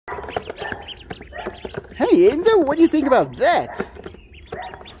Hey Enzo, what do you think about that?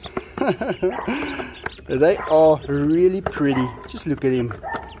 They are really pretty. Just look at him.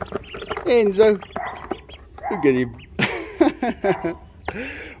 Enzo, look at him.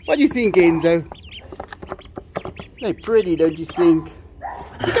 What do you think, Enzo? They're pretty, don't you think?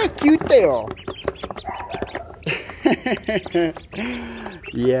 Look how cute they are.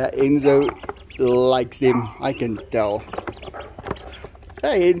 Yeah, Enzo likes them, I can tell.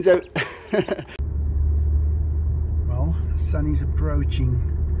 Hey Enzo. Well, the sun is approaching.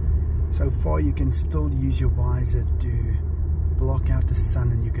 So far you can still use your visor to block out the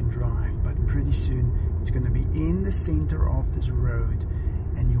sun and you can drive, but pretty soon it's going to be in the center of this road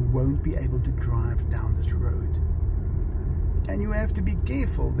and you won't be able to drive down this road. And you have to be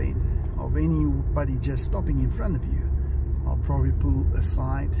careful then of anybody just stopping in front of you. I'll probably pull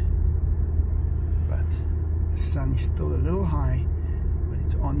aside, but the sun is still a little high, but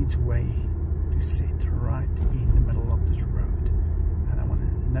it's on its way to set right in the middle of this road. And I want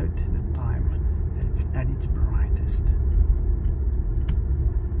to note the time that it's at its brightest.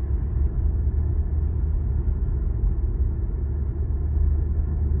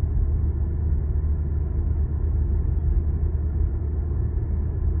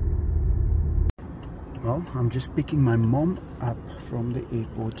 Well, I'm just picking my mom up from the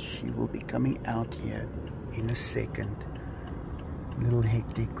airport. She will be coming out here in a second. A little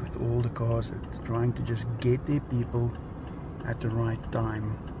hectic with all the cars. It's trying to just get their people at the right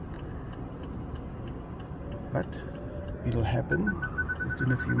time. But it'll happen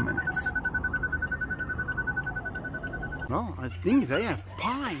within a few minutes. Well, I think they have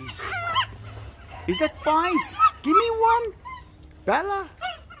pies. Is that pies? Give me one, Bella.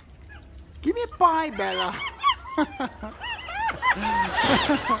 Give me a pie, Bella.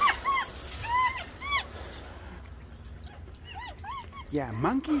 Yeah,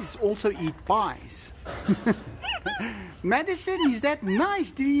 monkeys also eat pies. Madison, is that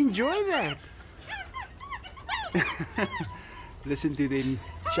nice? Do you enjoy that? Listen to them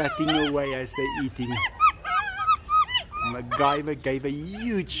chatting away as they're eating. MacGyver gave a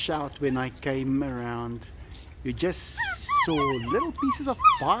huge shout when I came around. You just saw little pieces of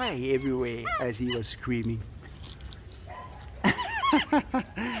pie everywhere as he was screaming.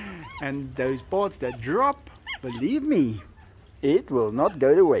 And those parts that drop, believe me, it will not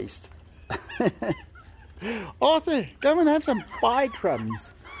go to waste. Arthur, come and have some pie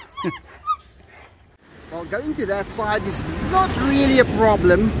crumbs. Well, going to that side is not really a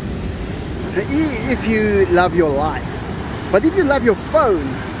problem if you love your life. But if you love your phone,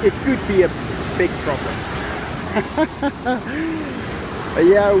 it could be a big problem.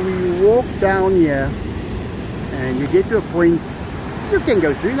 Yeah, we walk down here and you get to a point you can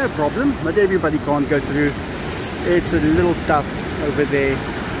go through, no problem, but everybody can't go through. It's a little tough over there,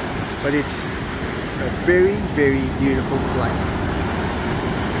 but it's a very, very beautiful place.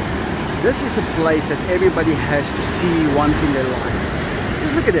 This is a place that everybody has to see once in their life.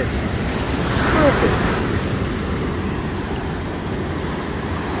 Just look at this. Perfect.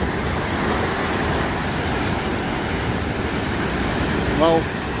 Well,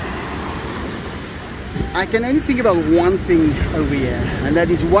 I can only think about one thing over here, and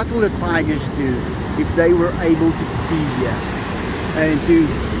that is what will the tigers do if they were able to be here and to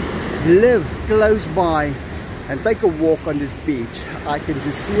live close by and take a walk on this beach. I can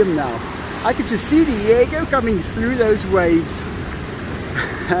just see them now. I can just see Diego coming through those waves,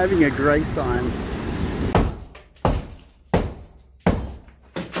 having a great time.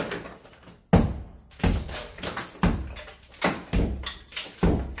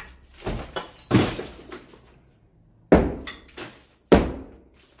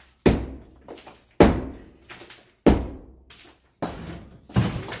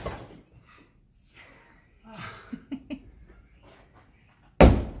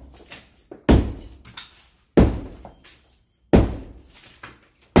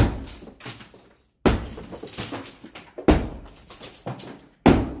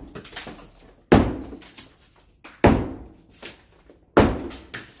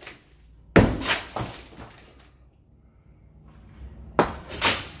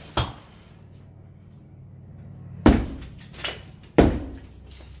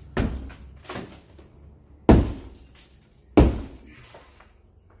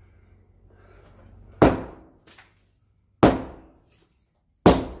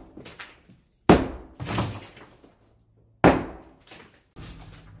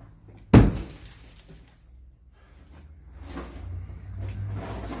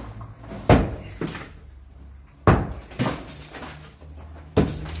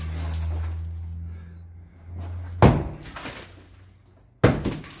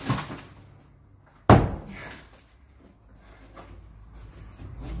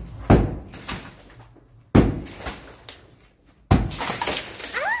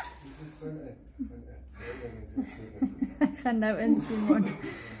 gaan nou in, Simon.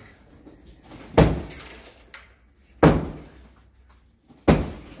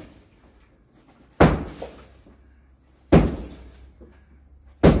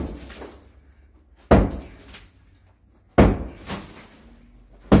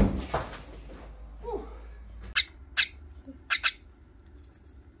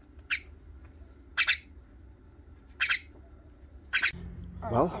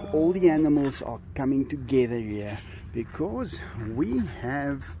 Well, all the animals are coming together here because we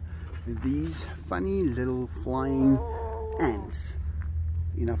have these funny little flying ants.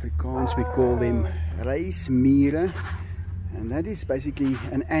 In Afrikaans we call them reismure, and that is basically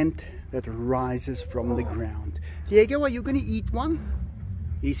an ant that rises from the ground. Diego, are you going to eat one?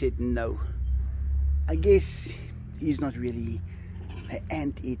 He said no. I guess he's not really an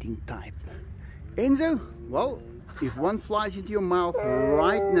ant-eating type. Enzo, well, if one flies into your mouth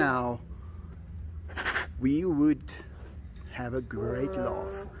right now, we would have a great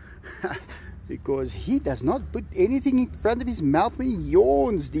laugh. Because he does not put anything in front of his mouth when he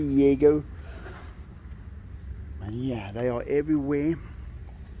yawns, Diego. And yeah, they are everywhere.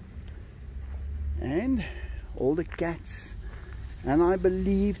 And all the cats. And I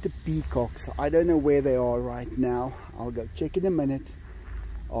believe the peacocks, I don't know where they are right now. I'll go check in a minute.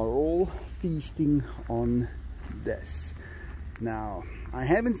 Are all feasting on this. Now, I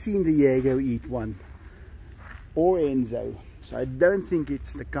haven't seen Diego eat one, or Enzo, so I don't think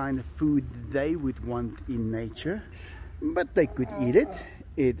it's the kind of food they would want in nature, but they could eat it.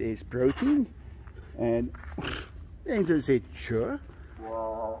 It is protein, and Enzo said sure,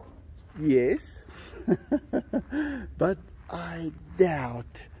 yes. But I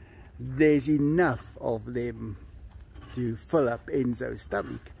doubt there's enough of them to fill up Enzo's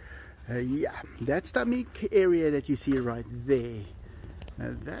stomach. Yeah, that stomach area that you see right there,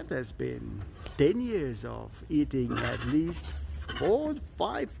 that has been 10 years of eating at least 4 or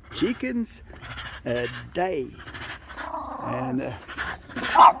 5 chickens a day. And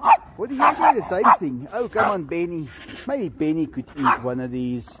what do you do? The same thing. Oh, come on, Benny. Maybe Benny could eat one of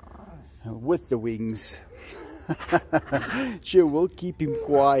these with the wings. Sure, we'll keep him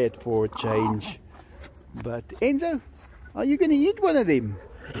quiet for a change. But Enzo, are you going to eat one of them?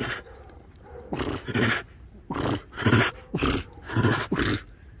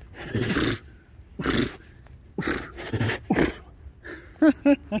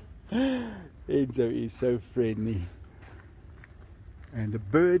 Enzo is so friendly. And the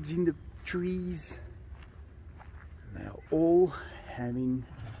birds in the trees, they are all having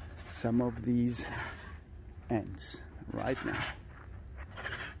some of these ants right now.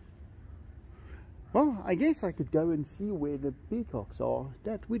 Well, I guess I could go and see where the peacocks are.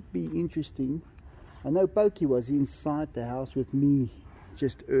 That would be interesting. I know Pokey was inside the house with me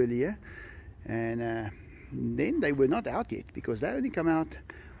just earlier, and then they were not out yet because they only come out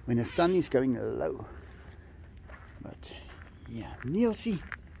when the sun is going low. But yeah, Nielsie,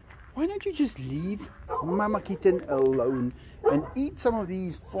 why don't you just leave Mama Kitten alone and eat some of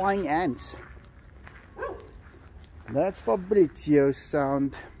these flying ants? That's Fabrizio's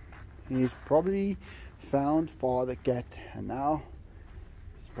sound. He's probably found Father Cat, and now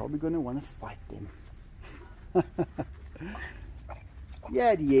he's probably going to want to fight them.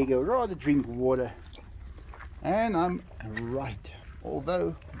 Yeah, Diego, rather drink water. And I'm right,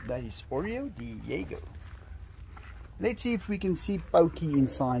 although that is Oreo Diego. Let's see if we can see Pokey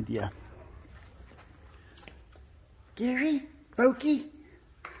inside here. Gary, Pokey,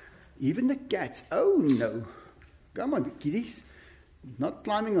 even the cats. Oh no, come on kitties. Not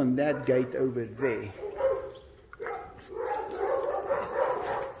climbing on that gate over there.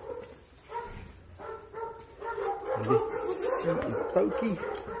 Let's see if Pokey.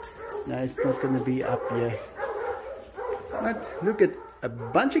 No, it's not going to be up here. But look at a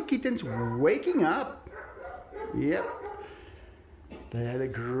bunch of kittens waking up. Yep. They had a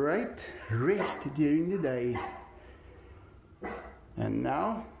great rest during the day. And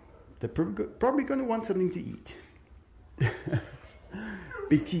now they're probably going to want something to eat.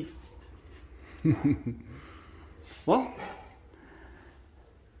 Big teeth. Well,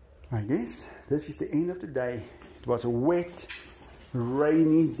 I guess this is the end of the day. It was a wet,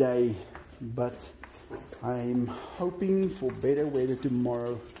 rainy day, but I'm hoping for better weather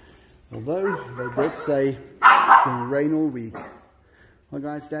tomorrow. Although they did say it's going to rain all week. Well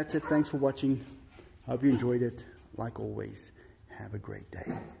guys, that's it. Thanks for watching. Hope you enjoyed it. Like always, have a great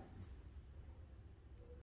day.